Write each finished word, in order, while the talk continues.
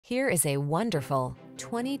Here is a wonderful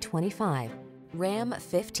 2025 Ram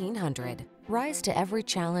 1500. Rise to every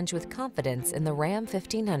challenge with confidence in the Ram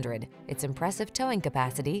 1500. Its impressive towing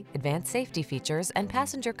capacity, advanced safety features, and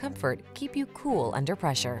passenger comfort keep you cool under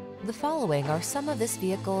pressure. The following are some of this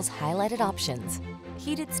vehicle's highlighted options: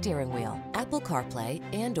 heated steering wheel, Apple CarPlay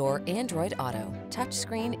and/or Android Auto,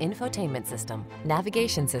 touchscreen infotainment system,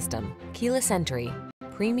 navigation system, keyless entry,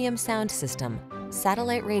 premium sound system,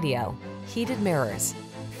 satellite radio, heated mirrors,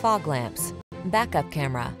 fog lamps, backup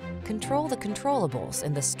camera. Control the controllables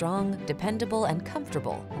in the strong, dependable, and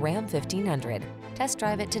comfortable Ram 1500. Test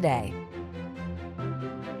drive it today.